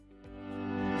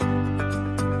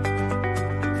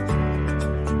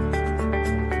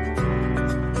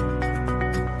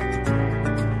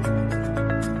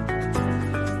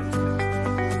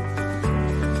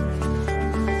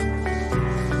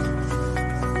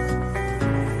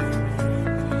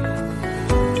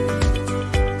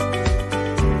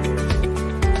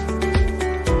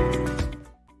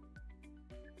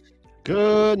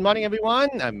Good morning, everyone.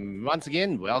 Once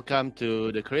again, welcome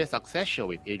to the Career Success Show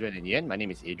with Adrian and Yen. My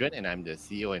name is Adrian, and I'm the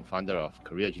CEO and founder of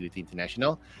Career Agility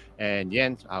International. And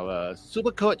Yen's our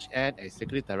super coach and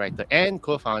executive director and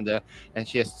co-founder. And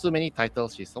she has so many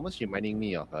titles. She's almost reminding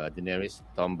me of Daenerys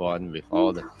Stormborn with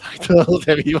all the titles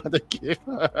that we want to give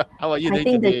her. How are you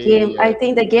doing today? I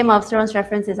think the Game of Thrones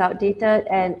reference is outdated,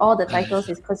 and all the titles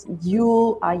is because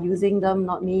you are using them,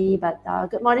 not me. But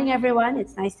good morning, everyone.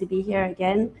 It's nice to be here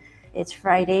again. It's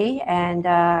Friday, and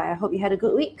I hope you had a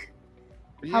good week.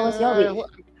 How was your week?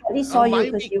 I hardly saw you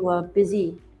because you were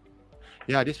busy.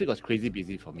 Yeah, this week was crazy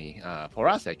busy for me, for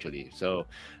us actually. So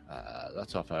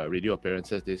lots of radio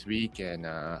appearances this week, and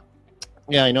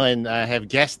and I have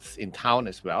guests in town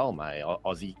as well. My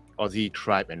Aussie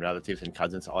tribe and relatives and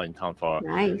cousins are all in town for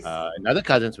another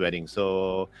cousin's wedding.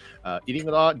 So eating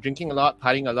a lot, drinking a lot,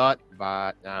 partying a lot,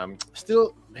 but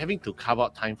still having to carve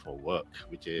out time for work,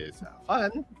 which is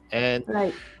fun. And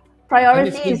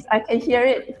priority is, I can hear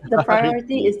it. The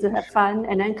priority is to have fun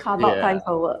and then carve out time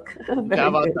for work.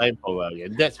 Carve out time for work.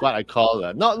 And that's what I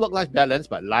call not work-life balance,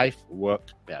 but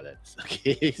life-work balance.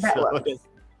 Okay,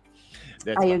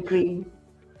 I agree.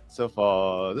 So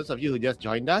for those of you who just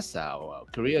joined us, our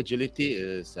Career Agility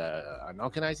is an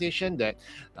organization that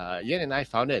Yen and I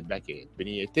founded back in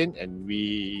 2018, and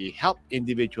we help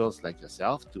individuals like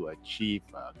yourself to achieve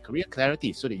career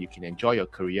clarity so that you can enjoy your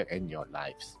career and your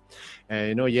lives.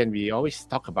 And Yen, we always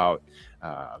talk about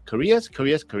careers,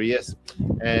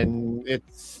 and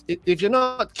if you're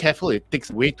not careful, it takes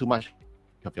way too much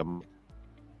of your mind.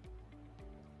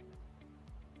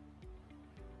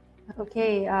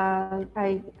 Okay,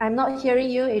 I'm not hearing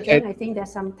you, Adrian. I think there's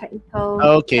some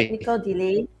technical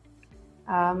delay. It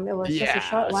was just a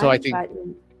short one, so I think,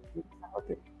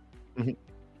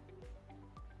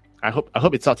 I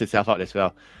hope it sorts itself out as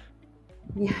well.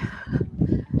 Yeah.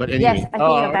 But anyway, yes, I think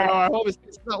you're back. I hope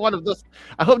it's not one of those.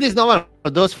 I hope this is not one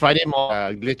of those Friday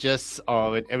morning glitches,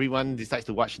 or when everyone decides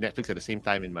to watch Netflix at the same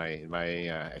time in my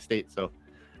estate. So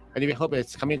anyway, hope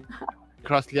it's coming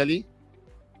across clearly.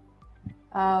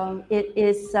 It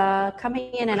is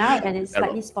coming in and out, and it's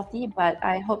slightly spotty, but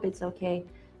I hope it's okay.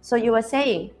 So you were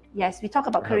saying, yes, we talk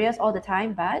about careers all the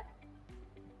time, but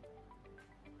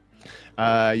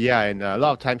and a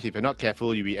lot of times, if you're not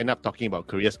careful, we end up talking about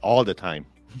careers all the time.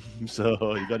 So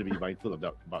you got to be mindful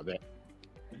about that.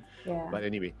 Yeah. But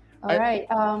anyway, all right.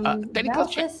 Technical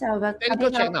check.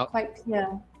 Technical check now. Quite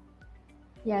clear.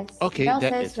 Yes. Okay, Val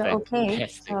that says is you're fantastic. Okay.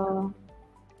 So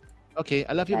okay,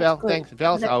 I love you, Val. Thanks.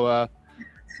 Val's our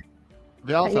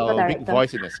big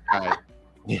voice in the sky.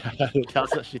 Yeah,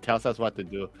 she tells us what to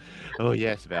do. Oh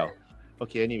yes, Val.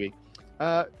 Okay, anyway.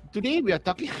 Today we are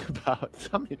talking about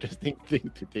some interesting thing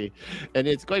today. And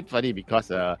it's quite funny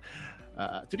because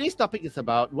today's topic is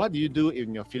about what do you do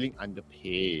when you're feeling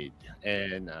underpaid.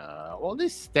 And all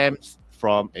this stems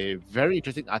from a very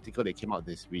interesting article that came out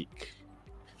this week.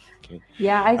 Okay.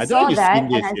 Yeah, I saw that,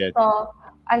 and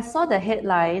I saw the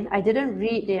headline. I didn't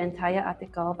read the entire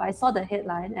article, but I saw the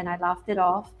headline and I laughed it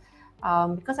off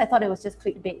because I thought it was just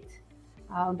clickbait.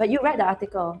 But you read the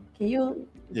article. Can you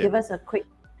give us a quick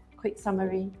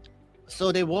summary?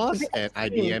 So there was an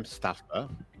IBM staffer.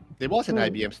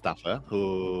 IBM staffer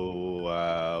who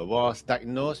was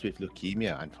diagnosed with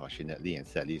leukemia, unfortunately, and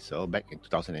sadly so, back in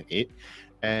 2008.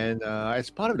 And as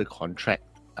part of the contract,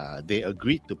 they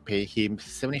agreed to pay him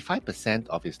 75%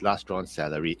 of his last drawn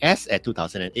salary as at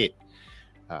 2008,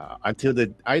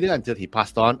 until he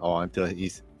passed on or until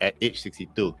he's at age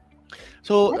 62.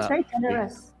 So that's very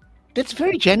generous. That's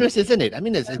very generous, isn't it? I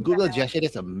mean, as a Google gesture,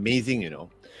 that's amazing,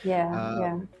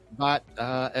 Yeah. But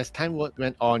as time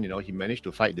went on, he managed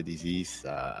to fight the disease,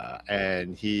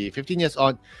 and 15 years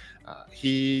on,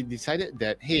 he decided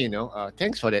that, hey,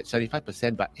 thanks for that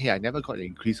 75%, but hey, I never got an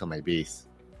increase on my base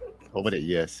over the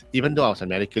years, even though I was on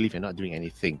medical leave and not doing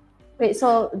anything. Wait,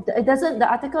 so the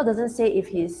article doesn't say if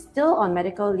he's still on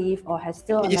medical leave or has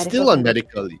still on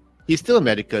medical leave. He's still on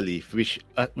medical leave, which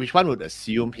one would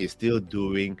assume he's still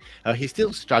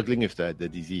struggling with the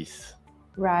disease.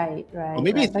 Right. Or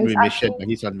maybe it's in remission, but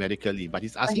he's on medical leave, but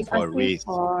he's asking for a raise.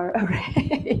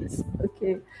 Okay.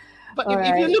 But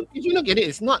if you look at it,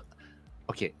 it's not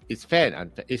okay. It's fair and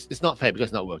unfair. It's not fair because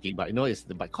it's not working, but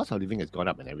the cost of living has gone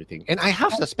up and everything. And I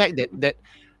have suspect that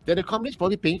the company's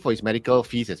probably paying for his medical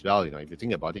fees as well. If you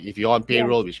think about it, if you're on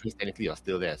payroll, which means technically you're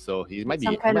still there, so he might be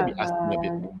asking a bit.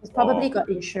 He's probably got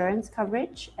insurance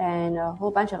coverage and a whole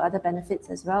bunch of other benefits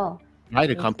as well. By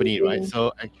the company, right?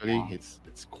 So actually,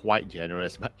 it's quite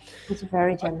generous. It's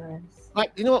very generous.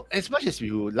 But as much as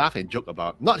you laugh and joke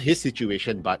about not his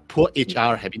situation, but poor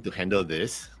HR having to handle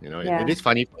this, it is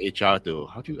funny for HR to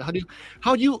how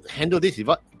do you handle this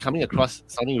without coming across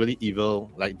sounding really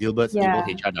evil, like Dilbert's evil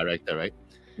HR director, right?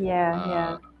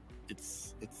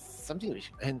 It's something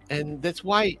which, and that's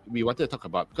why we wanted to talk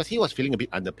about, because he was feeling a bit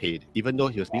underpaid, even though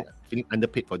he was feeling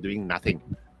underpaid for doing nothing.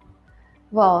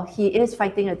 Well, he is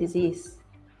fighting a disease.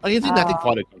 Oh, he did nothing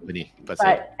for the company,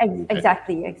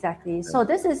 exactly. So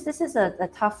this is a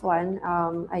tough one.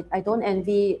 I don't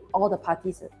envy all the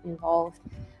parties involved,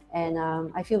 and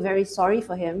I feel very sorry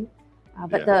for him.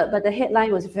 But the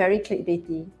headline was very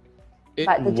clickbaity.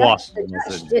 But the judge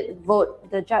did vote.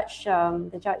 The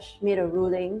judge made a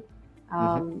ruling,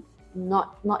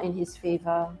 not in his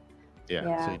favor.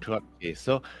 So he threw out the case.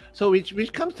 So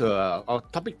which comes to our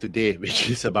topic today,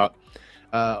 which is about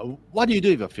what do you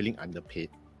do if you're feeling underpaid?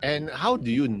 And how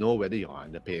do you know whether you're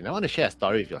underpaid? And I want to share a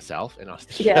story with yourself, and I'll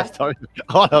share a story with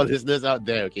all our listeners out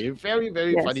there, okay? Very,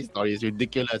 very funny stories,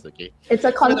 ridiculous, okay? It's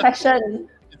a confession.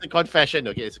 It's a confession,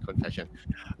 okay? It's a confession.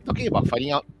 Talking about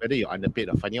finding out whether you're underpaid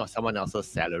or finding out someone else's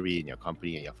salary in your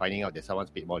company, and you're finding out that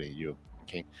someone's paid more than you,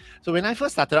 okay? So when I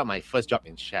first started out my first job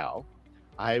in Shell,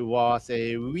 I was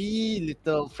a wee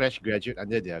little fresh graduate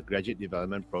under their graduate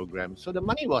development program. So the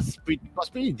money was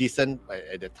pretty decent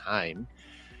at the time.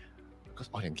 Because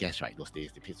oil and gas, right? Those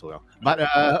days they paid so well. But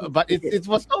it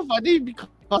was so funny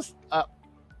because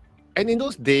and in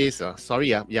those days,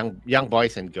 young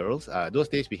boys and girls, those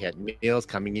days we had mails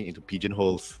coming into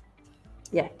pigeonholes.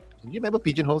 Yeah. Do you remember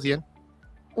pigeonholes, Ian?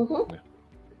 Mm-hmm. Yeah.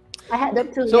 I had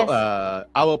them too. So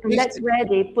that's where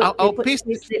they put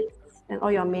payslips and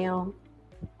all your mail.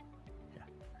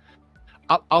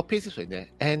 Our payslips were there,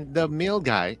 and the mail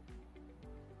guy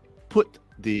put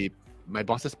my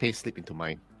boss's payslip into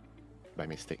mine by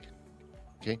mistake.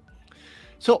 Okay,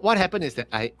 so what happened is that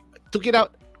I took it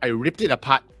out, I ripped it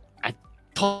apart, I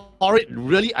tore it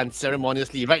really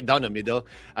unceremoniously right down the middle.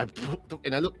 And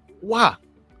I looked, wow,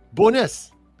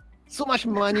 bonus, so much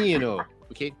money,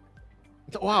 Okay,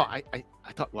 so, wow, I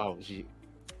thought, wow,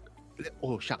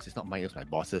 oh shucks, it's not mine, it's my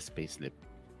boss's payslip.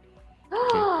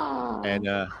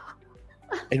 Okay.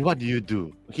 And what do you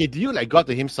do? Okay, do you go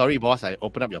to him, sorry boss, I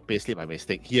opened up your payslip by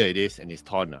mistake, here it is, and it's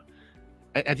torn.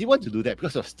 And I didn't want to do that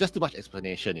because there was just too much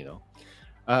explanation,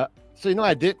 So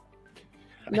I did.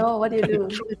 No, what do you do?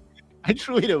 I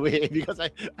threw it away because I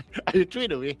threw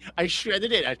it away. I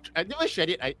shredded it. I never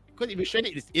shred it. Because if you shred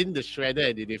it, it's in the shredder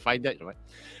and they find that, right?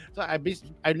 So I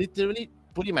literally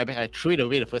put it in my bag. I threw it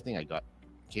away the first thing I got.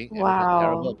 Okay.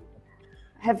 Wow.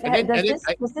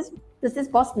 Does this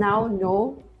boss now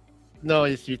know? No,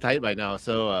 he's retired by now.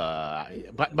 So,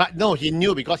 but no, he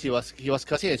knew because he was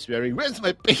cursing and swearing. Where's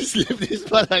my payslip? This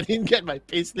month I didn't get my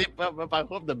payslip. I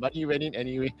hope the money went in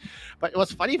anyway. But it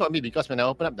was funny for me because when I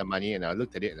opened up the money and I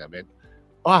looked at it and I went,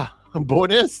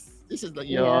 bonus! This is like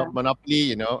your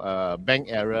Monopoly, bank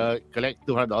error. Collect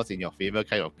 $200 in your favor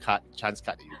kind of chance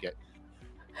card that you get.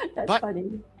 That's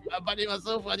funny. But it was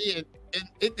so funny.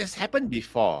 It has happened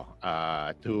before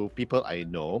to people I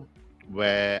know.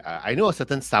 Where I know a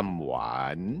certain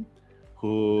someone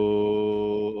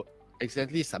who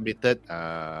accidentally submitted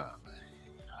her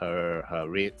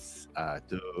rates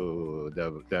to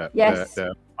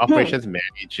the operations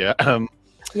manager.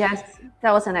 Yes,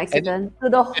 that was an accident to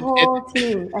the whole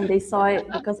team, and they saw it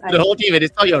because the whole team, and they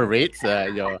saw your rates.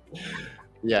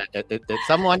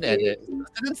 Someone at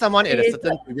a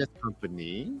certain previous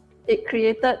company. It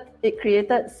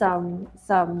created some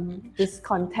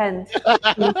discontent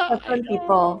in certain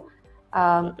people.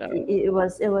 It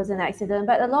was an accident,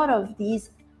 but a lot of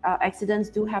these accidents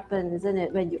do happen, isn't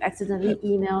it? When you accidentally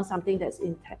email something that's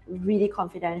really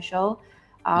confidential,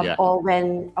 or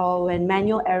when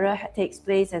manual error takes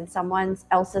place and someone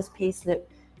else's payslip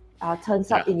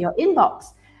turns up in your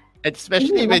inbox.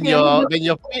 Especially when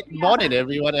you're paid more than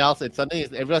everyone else, and suddenly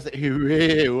everyone's like,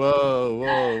 hey, whoa.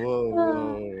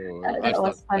 That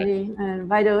was funny. And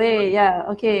by the way,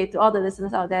 to all the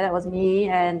listeners out there, that was me,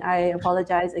 and I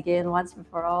apologize again once and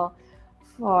for all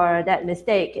for that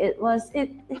mistake. It's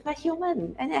a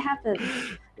human, and it happens.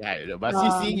 Yeah, but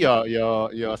seeing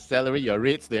your salary, your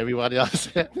rates to everyone else,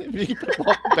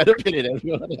 better paid than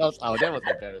everyone else. Oh, that was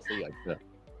embarrassing.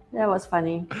 That was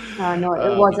funny. No,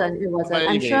 it wasn't. It wasn't.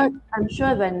 I'm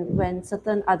sure when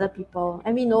certain other people,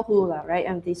 and we know who, right?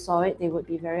 And they saw it, they would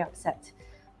be very upset,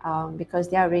 because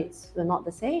their rates were not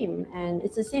the same. And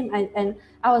it's the same. And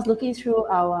I was looking through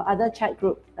our other chat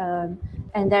group, and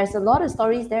there's a lot of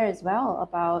stories there as well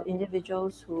about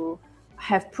individuals who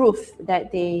have proof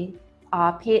that they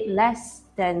are paid less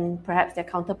than perhaps their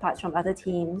counterparts from other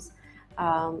teams.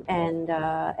 and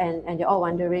they're all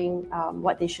wondering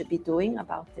what they should be doing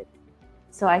about it.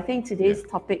 So I think today's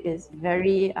topic is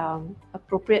very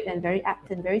appropriate and very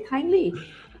apt and very timely.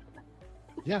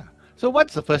 Yeah. So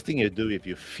what's the first thing you do if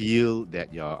you feel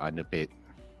that you're underpaid?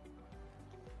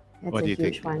 That's What a do you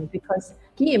huge think? one, because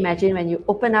can you imagine when you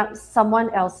open up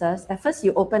someone else's, at first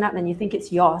you open up and you think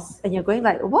it's yours and you're going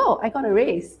like, whoa, I got a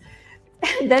raise.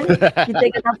 And then you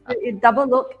take a double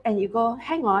look and you go,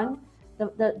 hang on,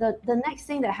 the next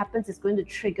thing that happens is going to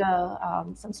trigger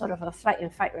some sort of a flight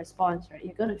and fight response, right?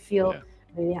 You're going to feel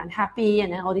really unhappy,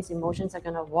 and then all these emotions are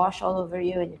going to wash all over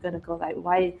you, and you're going to go like,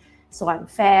 why so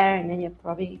unfair? And then you're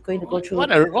probably going to go through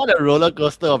what a roller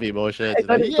coaster of emotions. you're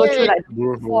going Like, to go through yay!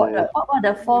 like what are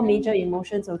the four major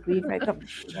emotions of grief, right? Like,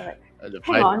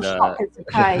 hang on, shock and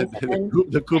surprise, and then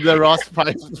the Kubler-Ross five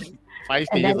and stages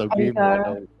then of grief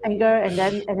model. anger, and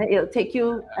then it'll take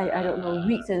you, I don't know,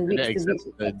 weeks and weeks to reach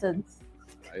acceptance.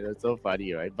 It's so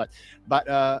funny, right? But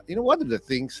one of the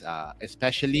things,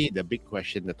 especially the big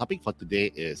question, the topic for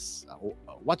today is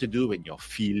what to do when you're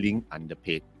feeling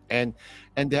underpaid. And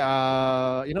there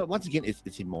are, once again,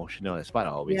 it's emotional. That's what I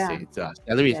always say. It's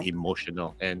salary is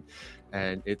emotional, and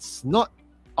it's not.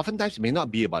 Oftentimes, it may not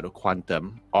be about the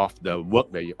quantum of the work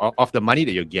of the money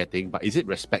that you're getting, but is it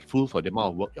respectful for the amount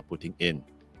of work you're putting in?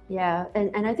 Yeah,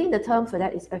 and I think the term for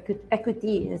that is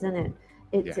equity, isn't it?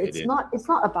 It's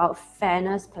not about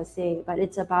fairness per se, but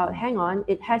it's about, hang on,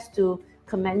 it has to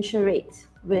commensurate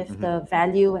with the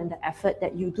value and the effort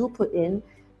that you do put in,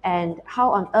 and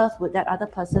how on earth would that other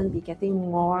person be getting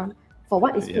more for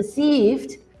what is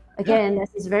perceived? Again,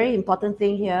 that's this very important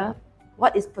thing here.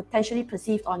 What is potentially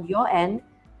perceived on your end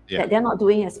that they're not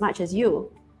doing as much as you?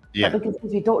 But because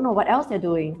we don't know what else they're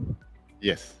doing.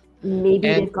 Yes. Maybe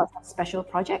they've got some special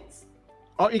projects.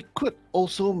 Or it could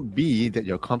also be that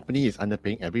your company is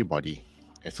underpaying everybody,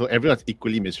 and so everyone's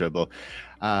equally miserable.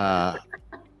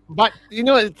 But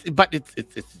it's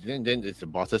the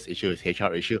boss's issue, it's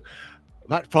HR issue.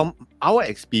 But from our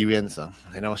experience,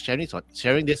 and I was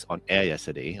sharing this on air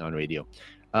yesterday on radio,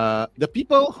 the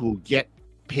people who get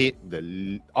paid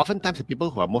oftentimes the people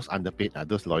who are most underpaid are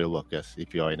those loyal workers.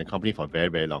 If you're in a company for a very,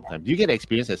 very long time, do you get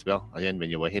experience as well again when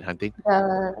you were headhunting?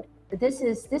 This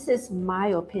is my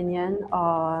opinion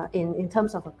in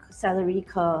terms of a salary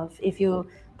curve. If you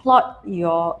plot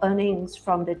your earnings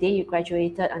from the day you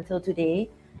graduated until today,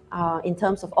 in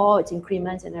terms of all its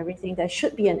increments and everything, there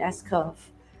should be an S curve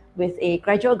with a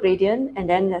gradual gradient, and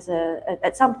then there's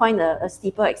at some point a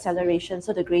steeper acceleration,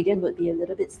 so the gradient would be a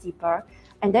little bit steeper,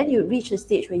 and then you reach a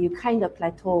stage where you kind of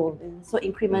plateau, and so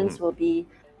increments will be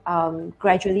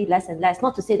gradually less and less.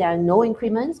 Not to say there are no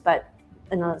increments, but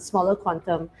in a smaller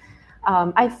quantum.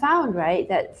 I found, right,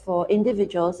 that for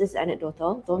individuals, this is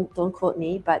anecdotal, don't quote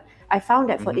me, but I found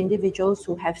that for individuals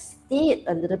who have stayed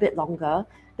a little bit longer,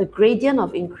 the gradient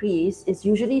of increase is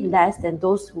usually less than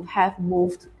those who have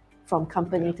moved from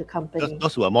company to company.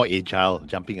 Those who are more agile,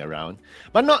 jumping around,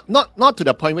 but not to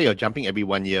the point where you're jumping every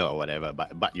 1 year or whatever.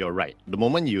 But you're right. The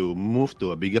moment you move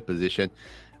to a bigger position,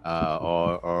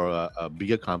 or a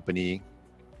bigger company,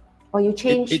 or you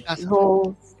change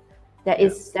roles, there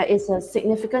is a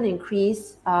significant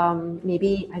increase.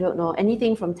 Maybe, I don't know,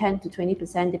 anything from 10 to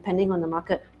 20%, depending on the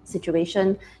market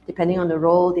situation, depending on the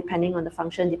role, depending on the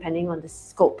function, depending on the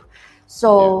scope.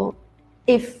 So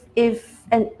if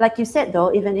and like you said though,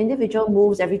 if an individual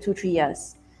moves every 2-3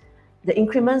 years, the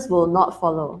increments will not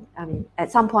follow. I mean,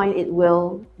 at some point it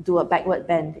will do a backward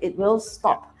bend. It will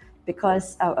stop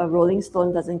because a rolling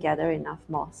stone doesn't gather enough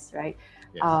moss, right?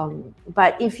 Yes.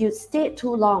 But if you stay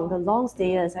too long, the long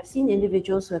stayers, I've seen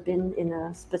individuals who have been in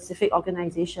a specific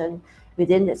organization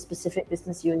within that specific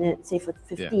business unit, say for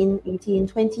 15, 18,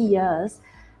 20 years,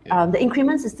 the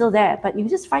increments is still there, but you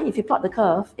just find if you plot the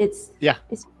curve, it's a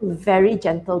very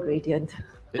gentle gradient.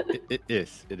 It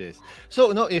is.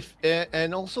 So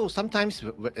and also sometimes,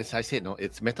 as I said,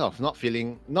 it's a matter of not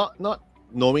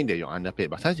knowing that you're underpaid,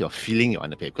 but sometimes you're feeling you're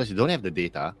underpaid because you don't have the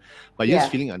data, but you're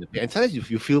just feeling underpaid, and sometimes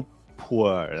you feel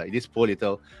poor, like this poor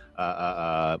little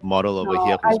model over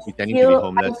here who's pretending to be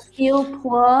homeless. I feel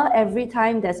poor every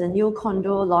time there's a new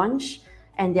condo launch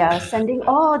and they are sending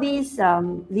all these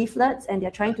leaflets and they're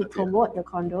trying to promote the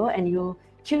condo, and you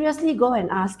curiously go and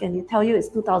ask and they tell you it's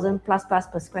 2,000 plus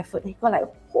per square foot. And you go like,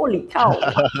 holy cow.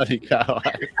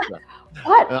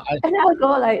 What? And I'll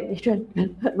go like,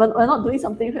 we're not doing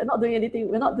something, we're not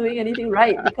doing anything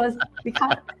right because we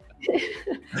can't.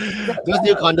 Those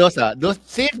new condos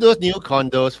save those new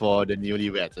condos for the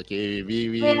newlyweds. Okay, and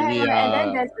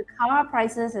then there's the car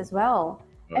prices as well.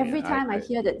 Every time I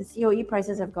hear that the COE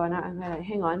prices have gone up, I'm like,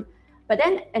 hang on, But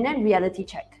then reality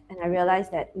check, and I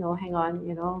realized that no, hang on,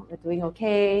 we're doing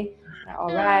okay, we're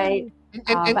all right. And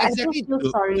But I still exactly feel to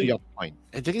sorry. your point,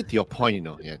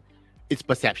 yeah, it's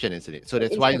perception, isn't it? So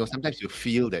that's It's why perception. sometimes you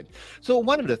feel that. So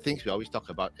one of the things we always talk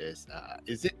about is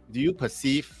do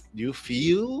you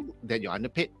feel that you're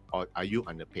underpaid, or are you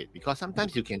underpaid? Because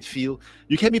sometimes you can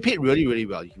be paid really, really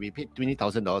well. You can be paid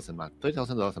 $20,000 a month,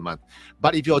 $30,000 a month,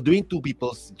 but if you're doing two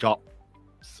people's job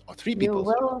or three You people's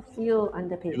job, will feel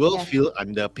underpaid. you will Yes. feel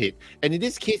underpaid. And in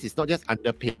this case, it's not just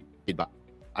underpaid, but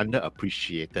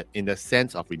underappreciated in the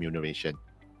sense of remuneration.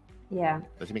 Yeah.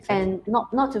 Does it make sense? And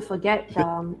not to forget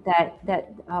that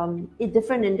in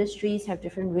different industries have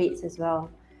different rates as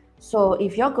well. So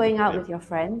if you're going out with your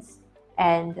friends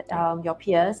and your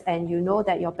peers, and you know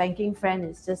that your banking friend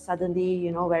is just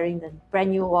suddenly, wearing the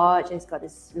brand new watch, he's got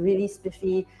this really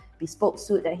spiffy bespoke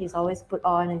suit that he's always put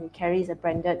on, and he carries a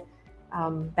branded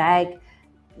bag,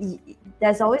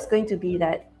 there's always going to be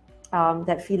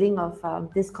that feeling of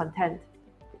discontent.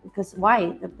 Because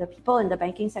why? The people in the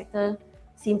banking sector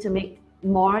seem to make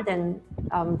more than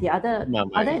the other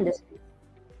industries.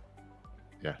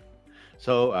 Yeah.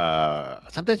 So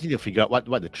sometimes you need to figure out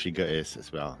what the trigger is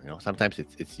as well. Sometimes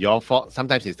it's your fault.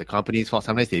 Sometimes it's the company's fault.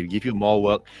 Sometimes they give you more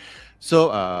work. So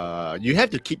you have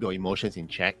to keep your emotions in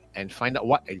check and find out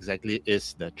what exactly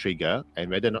is the trigger and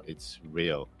whether or not it's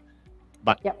real.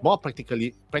 But more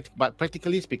practically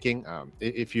speaking,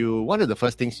 if you one of the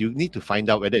first things you need to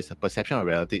find out whether it's a perception or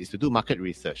reality is to do market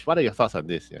research. What are your thoughts on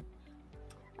this?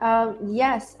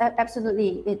 Yes,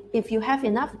 absolutely. If you have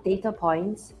enough data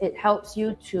points, it helps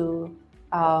you to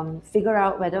figure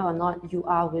out whether or not you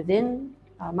are within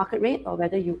market rate, or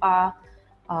whether you are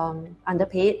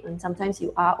underpaid, and sometimes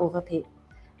you are overpaid.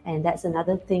 And that's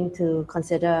another thing to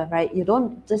consider, right? You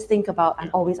don't just think about I'm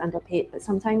always underpaid, but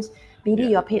sometimes maybe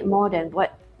you're paid more than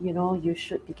what you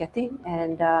should be getting,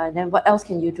 and then what else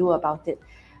can you do about it?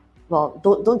 Well,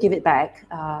 don't give it back,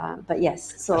 but yes.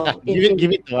 So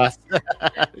give it to us.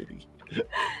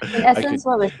 In essence,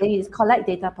 what we're saying is collect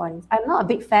data points. I'm not a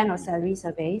big fan of salary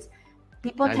surveys.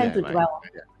 People tend to dwell.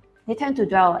 They tend to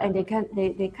dwell, and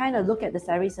they kind of look at the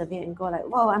salary survey and go like,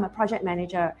 "Whoa, I'm a project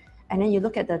manager." And then you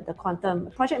look at the quantum.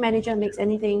 A project manager makes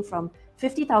anything from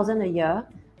 50,000 a year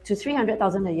to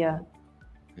 300,000 a year.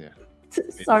 Yeah.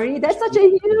 Sorry, that's such a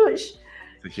huge range.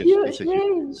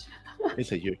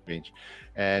 It's a huge range.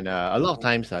 And a lot of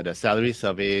times the salary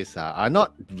surveys are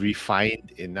not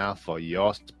refined enough for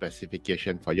your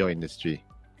specification, for your industry.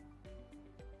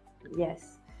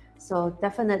 Yes. So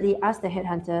definitely ask the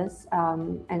headhunters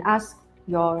and ask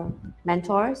your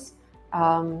mentors.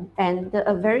 And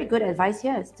a very good advice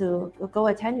here is to go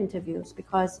attend interviews,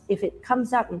 because if it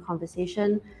comes up in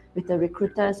conversation with the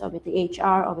recruiters or with the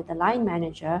HR or with the line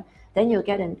manager, then you'll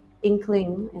get an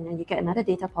inkling, and then you get another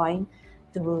data point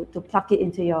to plug it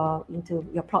into your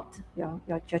plot,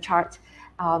 your chart,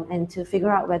 and to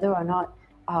figure out whether or not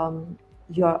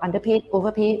you're underpaid,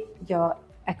 overpaid, you're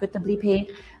equitably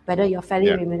paid, whether you're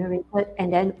fairly remunerated,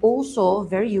 and then also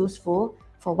very useful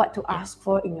for what to ask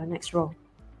for in your next role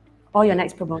or your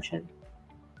next promotion.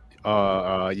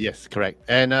 Yes, correct.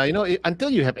 And until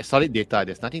you have solid data,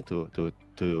 there's nothing to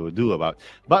do about.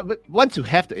 But once you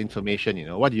have the information,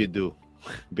 what do you do?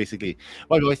 Basically,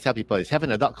 what we always tell people is have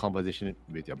an adult conversation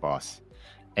with your boss,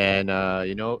 and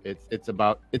it's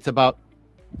about,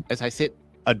 as I said,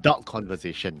 adult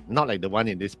conversation, not like the one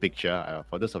in this picture.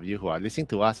 For those of you who are listening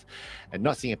to us and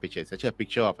not seeing a picture, it's actually a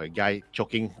picture of a guy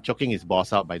choking his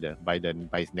boss out by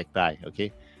his necktie.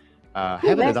 Okay, have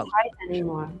an adult ties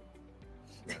anymore.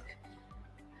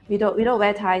 We don't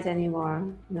wear ties anymore.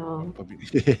 No.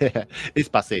 It's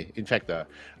passé. In fact,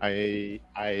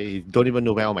 I don't even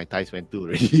know where all my ties went to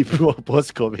already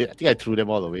post COVID. I think I threw them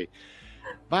all away.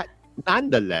 But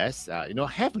nonetheless,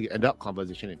 have an adult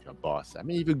conversation with your boss. I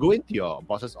mean, if you go into your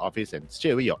boss's office and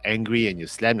straight away you're angry and you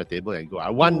slam the table and go,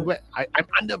 I'm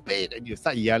underpaid, and you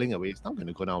start yelling away, it's not going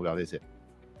to go down well, is it?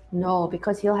 No,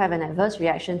 because he'll have an adverse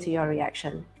reaction to your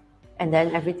reaction, and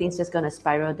then everything's just going to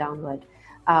spiral downward.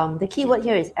 The key word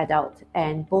here is adult,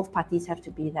 and both parties have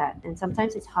to be that. And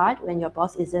sometimes it's hard when your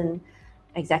boss isn't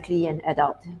exactly an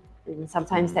adult. And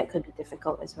sometimes that could be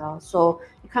difficult as well. So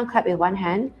you can't clap with one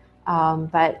hand,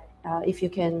 but if you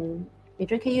can,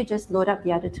 Adrian, can you just load up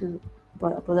the other two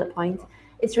bullet points?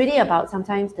 It's really about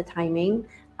sometimes the timing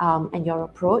and your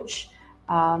approach.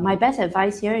 My best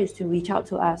advice here is to reach out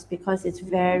to us, because it's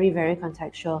very, very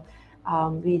contextual.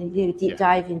 We really deep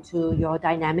dive into your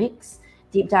dynamics,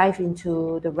 deep dive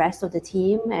into the rest of the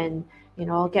team, and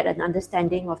get an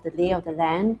understanding of the lay of the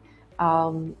land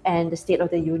and the state of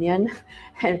the union,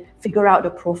 and figure out the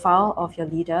profile of your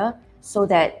leader, so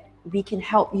that we can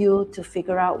help you to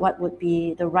figure out what would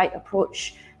be the right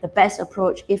approach, the best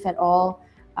approach, if at all.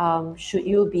 Should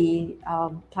you be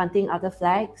planting other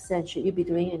flags, and should you be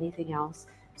doing anything else?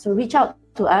 So reach out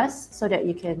to us so that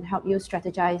you can help you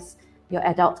strategize your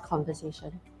adult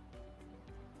conversation.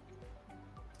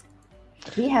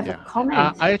 We have a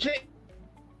comment. I actually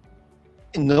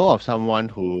know of someone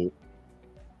who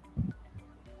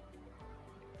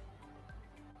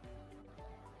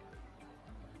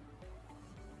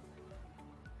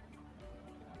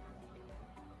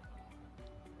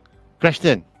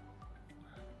question.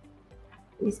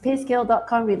 Is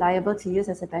payscale.com reliable to use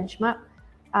as a benchmark?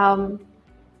 I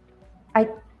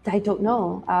don't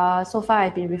know. So far,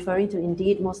 I've been referring to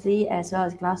Indeed mostly, as well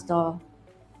as Glassdoor.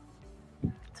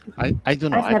 I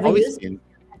don't know. I've never used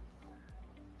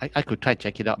I could try to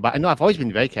check it out, but I know I've always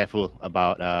been very careful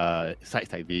about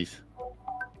sites like these.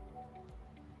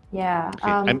 Yeah.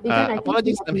 Okay.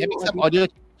 Apologies, I'm having some audio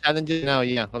challenges now.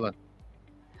 Yeah, hold on.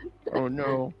 Oh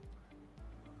no.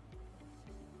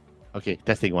 Okay,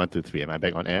 testing 1, 2, 3. Am I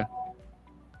back on air?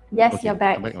 Yes, okay, you're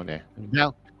back. I'm back on air.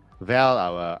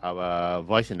 Val, our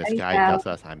voice in the sky tells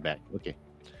us I'm back. Okay.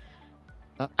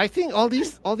 I think all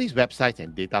these websites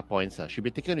and data points should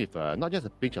be taken with not just a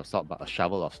pinch of salt, but a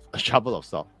shovel of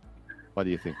salt. What do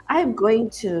you think? I'm going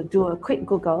to do a quick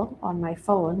Google on my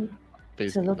phone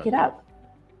to look it up.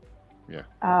 Yeah.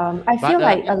 I feel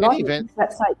like a lot of these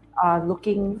websites are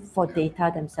looking for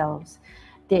data themselves.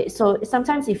 So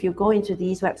sometimes if you go into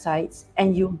these websites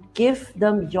and you give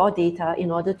them your data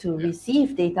in order to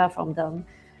receive data from them,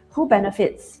 who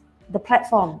benefits? The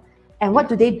platform. And what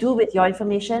do they do with your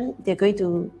information? They're going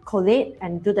to collate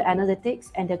and do the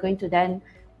analytics, and they're going to then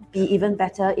be even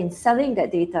better in selling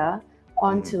that data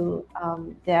onto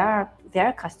their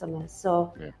customers.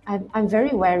 So I'm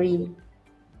very wary.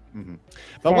 Mm-hmm.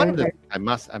 But one of the I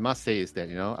must say is that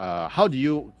how do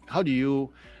you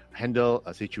handle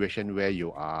a situation where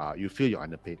you feel you're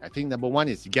underpaid? I think number one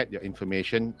is you get your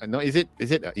information. Is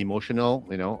it emotional,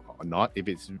 or not?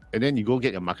 And then you go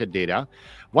get your market data.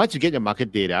 Once you get your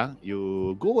market data,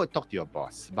 you go and talk to your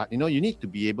boss. But you need to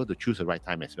be able to choose the right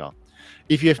time as well.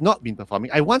 If you have not been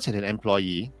performing, I once had an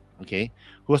employee, who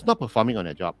was not performing on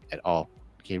a job at all.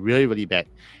 Really, really bad,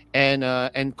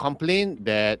 and complained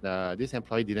that this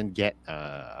employee didn't get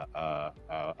a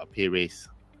pay raise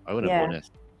or even a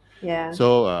bonus. Yeah.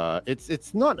 So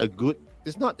it's not a good.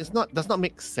 Does not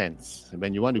make sense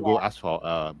when you want to go ask for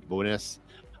a bonus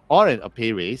or a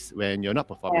pay raise when you're not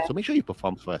performing. So make sure you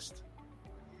perform first.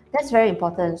 That's very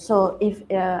important. So if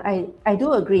I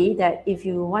do agree that if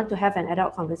you want to have an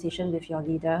adult conversation with your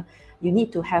leader, you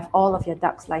need to have all of your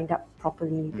ducks lined up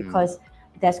properly, because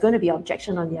there's going to be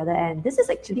objection on the other end. This is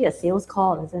actually a sales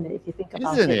call, isn't it? If you think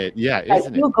about it. Isn't it? Yeah, like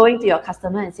isn't you it? going to your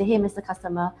customer and say, hey, Mr.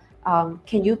 Customer,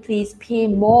 can you please pay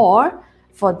more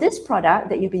for this product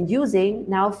that you've been using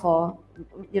now for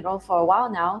a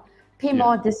while now? Pay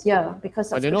more this year,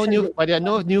 because there are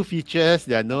no new features.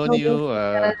 There are no new.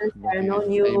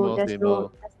 There's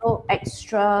no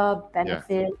extra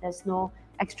benefit. There's no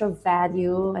extra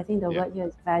value. I think the word here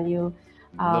is value.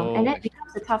 And then it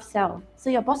becomes a tough sell. So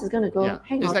your boss is going to go,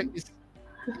 hang on.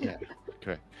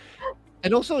 Correct.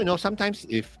 And also, sometimes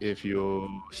if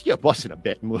you see your boss in a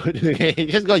bad mood, he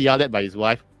just got yelled at by his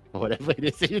wife or whatever it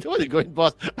is. You don't want to go in,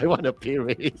 boss, I want a pay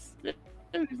raise.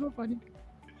 It's so funny.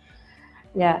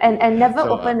 Yeah, and never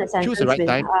open a sentence choose the right with,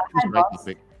 time, hi, boss.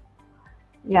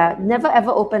 Yeah, never ever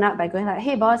open up by going like,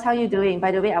 hey, boss, how you doing?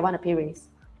 By the way, I want a pay raise.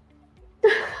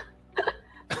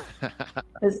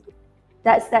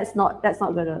 That's not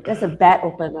good. That's a bad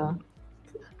opener.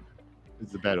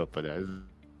 It's a bad opener.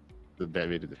 It's a bad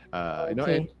way to do it.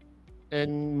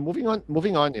 And moving on,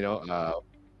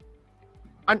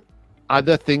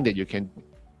 other thing that you can,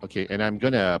 and I'm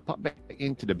gonna pop back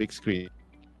into the big screen.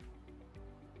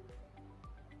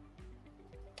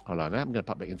 Hold on, I'm gonna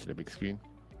pop back into the big screen.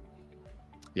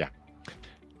 Yeah.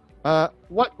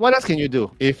 What else can you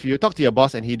do if you talk to your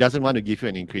boss and he doesn't want to give you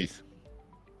an increase?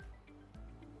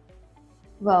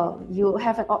 Well, you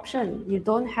have an option. You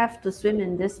don't have to swim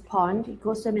in this pond. You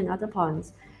go swim in other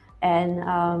ponds,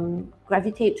 and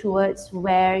gravitate towards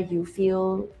where you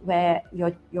feel where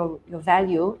your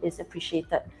value is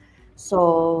appreciated.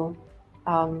 So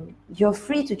you're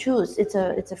free to choose. It's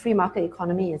a free market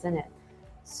economy, isn't it?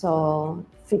 So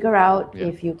figure out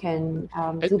if you can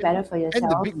do better for yourself.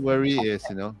 And the big worry is,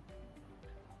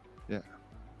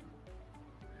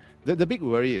 the big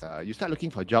worry is you start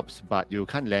looking for jobs, but you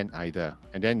can't land either.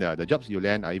 And then the jobs you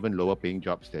land are even lower paying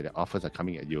jobs that the offers are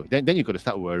coming at you. Then you got to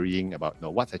start worrying about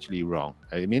what's actually wrong.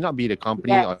 It may not be the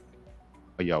company or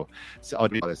your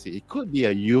policy. It could be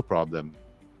a you problem.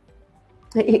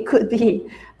 It could be,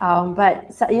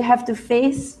 but so you have to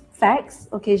face facts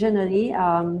occasionally,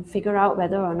 figure out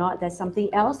whether or not there's something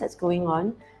else that's going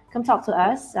on. Come talk to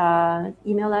us,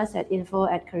 email us at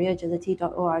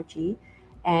info@careeragility.org,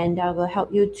 and we'll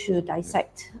help you to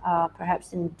dissect,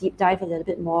 perhaps in deep dive a little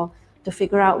bit more to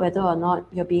figure out whether or not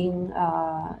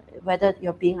whether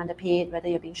you're being underpaid, whether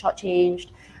you're being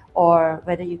shortchanged, or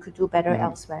whether you could do better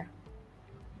elsewhere.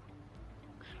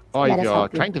 Or if you're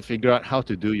trying to figure out how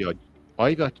to do your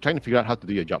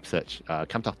job search,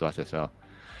 come talk to us as well.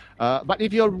 But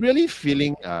if you're really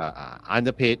feeling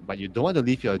underpaid, but you don't want to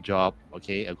leave your job,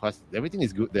 okay, of course everything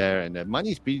is good there and the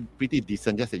money is pretty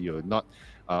decent, just that you're not,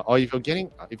 or if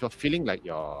you're feeling like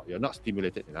you're not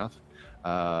stimulated enough,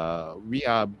 we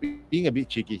are being a bit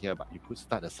cheeky here, but you could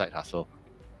start a side hustle.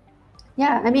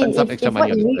 Yeah, I mean,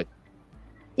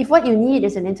 if what you need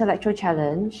is an intellectual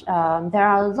challenge, there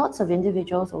are lots of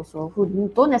individuals also who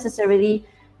don't necessarily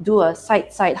do a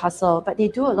side hustle, but they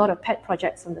do a lot of pet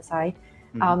projects on the side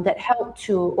that help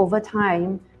to, over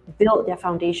time, build their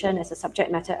foundation as a subject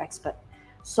matter expert.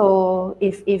 So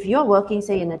if you're working,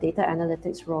 say, in a data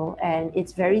analytics role, and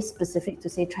it's very specific to,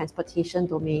 say, transportation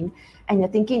domain, and you're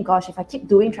thinking, gosh, if I keep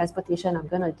doing transportation, I'm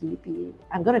gonna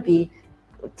be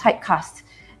typecast.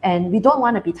 And we don't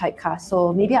want to be typecast.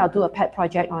 So maybe I'll do a pet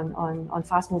project on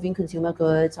fast-moving consumer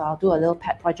goods, or I'll do a little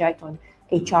pet project on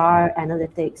HR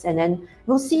analytics, and then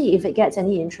we'll see if it gets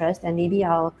any interest, and maybe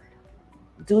I'll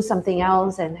do something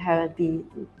else and do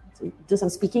some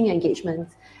speaking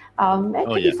engagements. It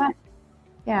could be fun.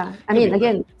 Yeah. I mean,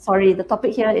 again, sorry, the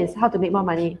topic here is how to make more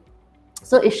money.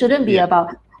 So it shouldn't be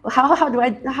about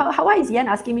why is Yan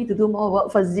asking me to do more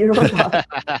work for $0?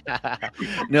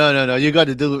 No. You got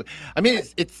to do. I mean,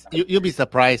 you'll be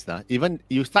surprised. Even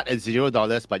you start at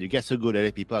 $0, but you get so good at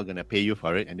it, people are gonna pay you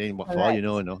for it, and then for all you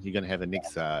know, you're gonna have a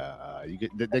next.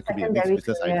 That could be a next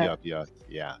business idea of yours.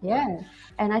 Yeah. Yeah,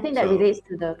 and I think that relates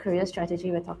to the career strategy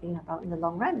we're talking about in the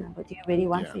long run. What do you really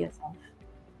want for yourself?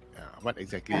 What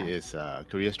exactly is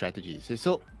career strategy?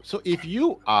 So if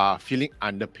you are feeling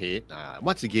underpaid,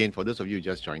 once again, for those of you who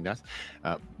just joined us,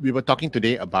 we were talking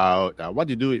today about what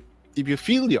you do if you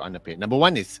feel you're underpaid. Number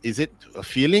one is it a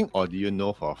feeling, or do you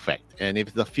know for a fact? And if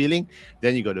it's a feeling,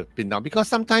 then you got to pin down, because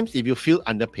sometimes if you feel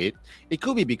underpaid, it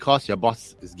could be because your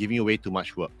boss is giving away too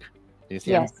much work. You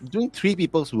see, I'm doing 3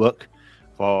 people's work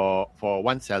for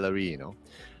one salary.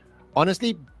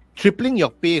 Honestly, tripling your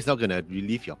pay is not going to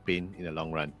relieve your pain in the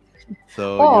long run.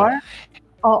 So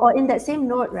or in that same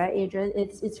note, right, Adrian,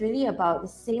 it's really about the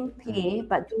same pay,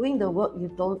 but doing the work you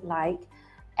don't like,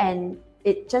 and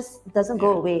it just doesn't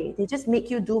go away. They just make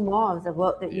you do more of the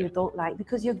work that you don't like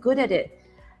because you're good at it.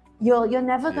 You're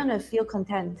never gonna feel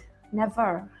content,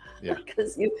 never,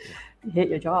 because you hate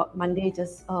your job. Monday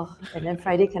just and then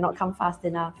Friday cannot come fast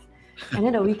enough, and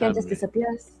then the weekend just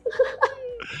disappears.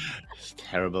 It's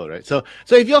terrible, right? So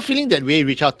if you're feeling that way,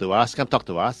 reach out to us, come talk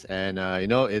to us, and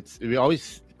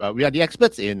we are the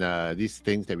experts in these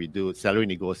things that we do: salary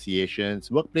negotiations,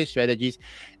 workplace strategies,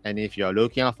 and if you're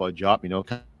looking out for a job,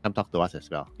 come talk to us as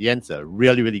well. Yen's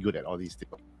really, really good at all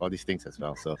these things as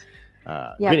well. So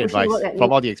great advice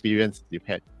from all the experience you've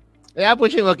had. Yeah,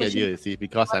 pushing work at you see,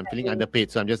 because I'm feeling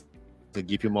underpaid, so I'm just to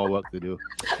give you more work to do.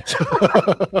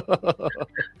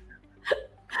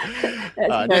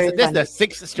 That's the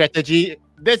sixth strategy.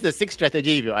 That's the sixth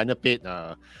strategy if you're underpaid.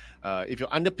 If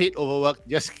you're underpaid, overworked,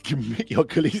 just make your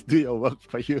colleagues do your work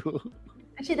for you.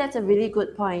 Actually, that's a really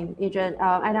good point, Adrian.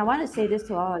 And I want to say this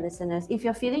to all our listeners. If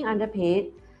you're feeling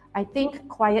underpaid, I think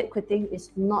quiet quitting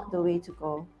is not the way to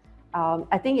go.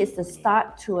 I think it's the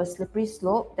start to a slippery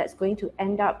slope that's going to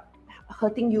end up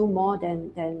hurting you more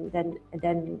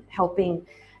than helping.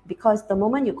 Because the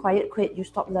moment you quiet quit, you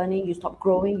stop learning, you stop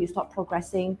growing, you stop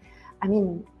progressing. I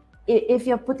mean, if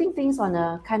you're putting things on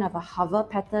a kind of a hover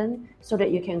pattern so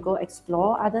that you can go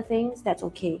explore other things, that's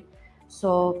okay.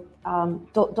 So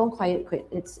don't quiet quit.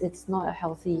 It's not a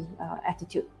healthy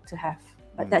attitude to have.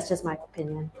 But that's just my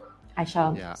opinion. I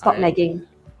shall stop nagging.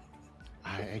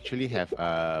 I actually have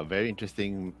a very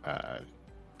interesting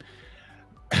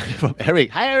from Eric.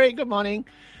 Hi, Eric. Good morning.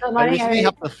 Good morning, Eric.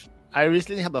 I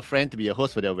recently helped a friend to be a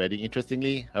host for their wedding.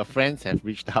 Interestingly, her friends have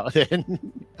reached out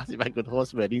and asked if I could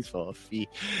host weddings for a fee.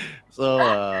 So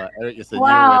Eric is a new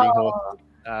wedding host.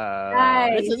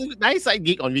 Nice. It's a nice side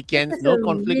gig on weekends. No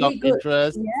conflict of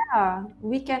interest. Yeah,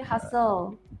 weekend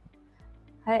hustle.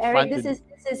 Hi, Eric. This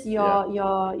is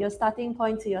your starting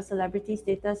point to your celebrity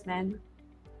status, man.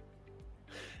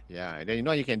 Yeah, and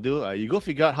then you can do, you go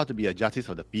figure out how to be a justice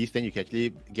of the peace, then you can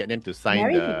actually get them to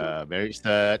sign the marriage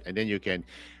cert, and then you can,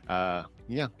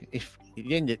 if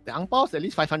again, the ang pao's at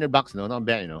least $500, not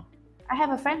bad, I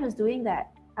have a friend who's doing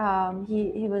that.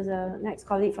 He was an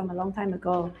ex-colleague from a long time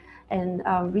ago, and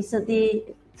recently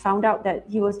found out that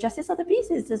he was justice of the peace.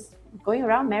 He's just going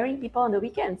around marrying people on the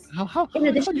weekends. How In do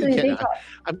addition you to his get? day job.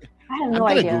 I'm I have I'm no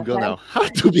gonna idea. Google But now how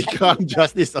to become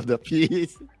justice of the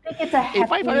peace. I think it's a Hey,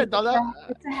 $500.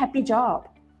 it's a happy job.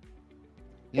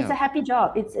 It's a Yeah. happy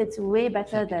job. It's way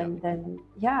better Happy job. than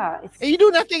yeah. It's And you do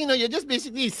nothing, you're just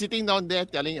basically sitting down there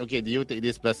telling, okay, do you take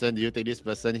this person? Do you take this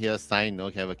person? Here, sign,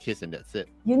 have a kiss, and that's it.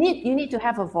 you need to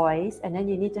have a voice, and then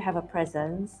you need to have a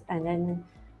presence, and then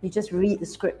you just read the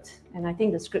script. And I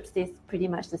think the script stays pretty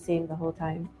much the same the whole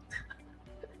time.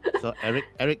 So Eric,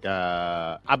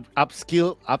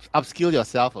 upskill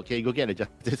yourself. Okay, go get a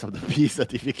Justice of the Peace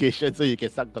certification so you can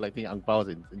start collecting ang paos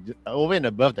over and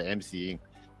above the MCing.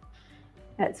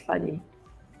 That's funny.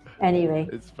 Anyway.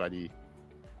 It's funny.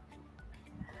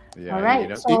 Yeah. All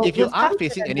right. So if you we've are come to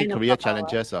facing the any end of career our hour.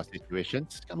 challenges or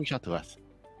situations, come reach out to us.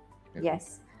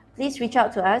 Yes. Please reach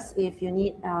out to us if you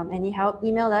need any help.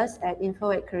 Email us at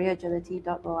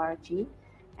info@careeragility.org,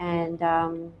 and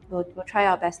we'll try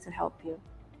our best to help you.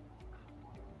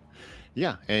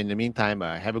 Yeah. And in the meantime,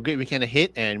 have a great weekend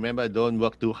ahead. And remember, don't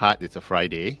work too hard. It's a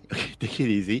Friday. Take it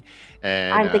easy.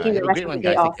 And I'm taking the have a rest great of one, the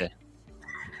day guys. off. Take care.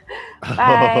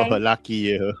 Bye. Oh, lucky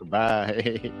you.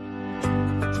 Bye.